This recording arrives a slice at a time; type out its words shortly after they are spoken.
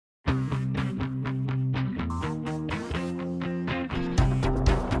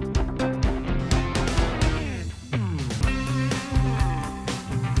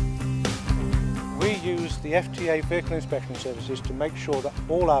the FTA vehicle inspection services to make sure that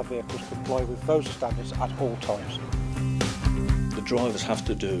all our vehicles comply with those standards at all times. The drivers have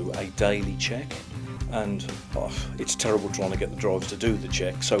to do a daily check, and it's terrible trying to get the drivers to do the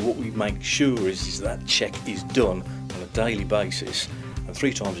check, so what we make sure is that check is done on a daily basis, and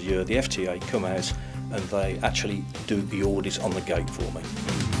 3 times a year the FTA come out and they actually do the audit on the gate for me.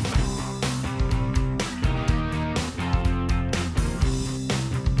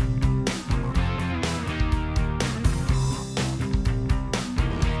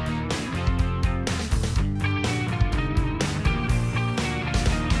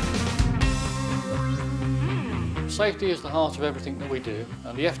 Safety is the heart of everything that we do,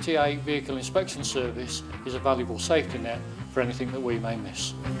 and the FTA Vehicle Inspection Service is a valuable safety net for anything that we may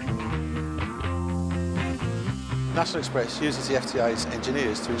miss. National Express uses the FTA's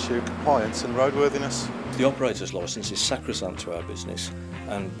engineers to ensure compliance and roadworthiness. The operator's licence is sacrosanct to our business,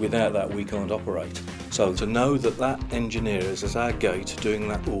 and without that we can't operate. So to know that that engineer is at our gate doing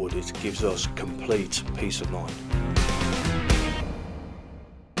that audit gives us complete peace of mind.